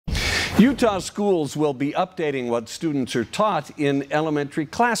Utah schools will be updating what students are taught in elementary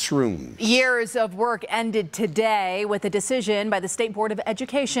classrooms. Years of work ended today with a decision by the State Board of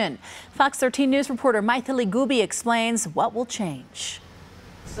Education. Fox 13 News reporter Maithili Gubi explains what will change.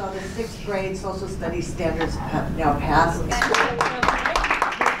 So the 6th grade social studies standards have now passed.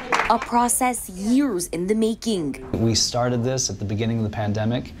 A process years in the making. We started this at the beginning of the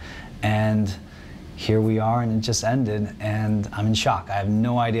pandemic, and here we are, and it just ended, and I'm in shock. I have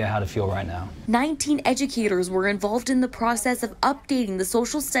no idea how to feel right now. 19 educators were involved in the process of updating the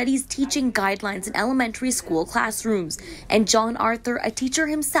social studies teaching guidelines in elementary school classrooms, and John Arthur, a teacher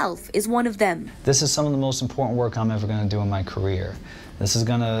himself, is one of them. This is some of the most important work I'm ever going to do in my career. This is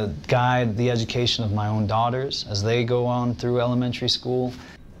going to guide the education of my own daughters as they go on through elementary school.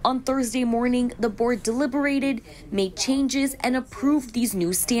 On Thursday morning, the board deliberated, made changes, and approved these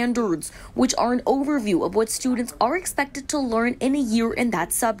new standards, which are an overview of what students are expected to learn in a year in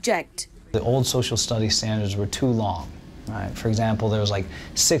that subject. The old social studies standards were too long. Right? For example, there was like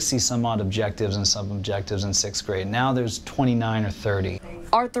 60 some odd objectives and sub-objectives in 6th grade. Now there's 29 or 30.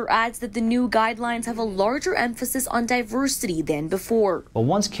 Arthur adds that the new guidelines have a larger emphasis on diversity than before. But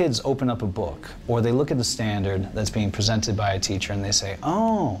once kids open up a book or they look at the standard that's being presented by a teacher and they say,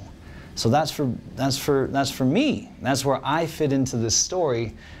 oh, so that's for me. That's where I fit into this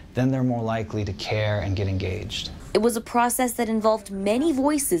story, then they're more likely to care and get engaged. It was a process that involved many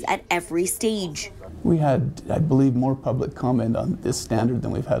voices at every stage. We had, I believe, more public comment on this standard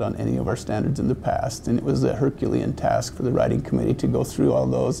than we've had on any of our standards in the past, and it was a Herculean task for the writing committee to go through all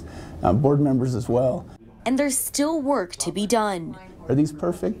those, board members as well. And there's still work to be done. Are these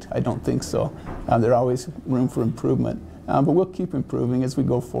perfect? I don't think so. There's always room for improvement, but we'll keep improving as we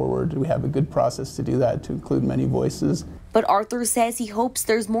go forward. We have a good process to do that, to include many voices. But Arthur says he hopes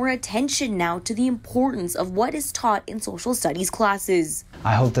there's more attention now to the importance of what is taught in social studies classes.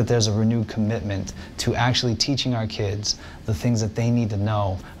 I hope that there's a renewed commitment to actually teaching our kids the things that they need to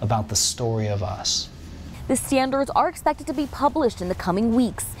know about the story of us. The standards are expected to be published in the coming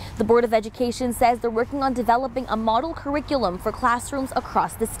weeks. The Board of Education says they're working on developing a model curriculum for classrooms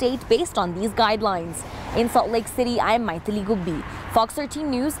across the state based on these guidelines. In Salt Lake City, I'm Maithili Gubi, Fox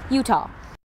 13 News, Utah.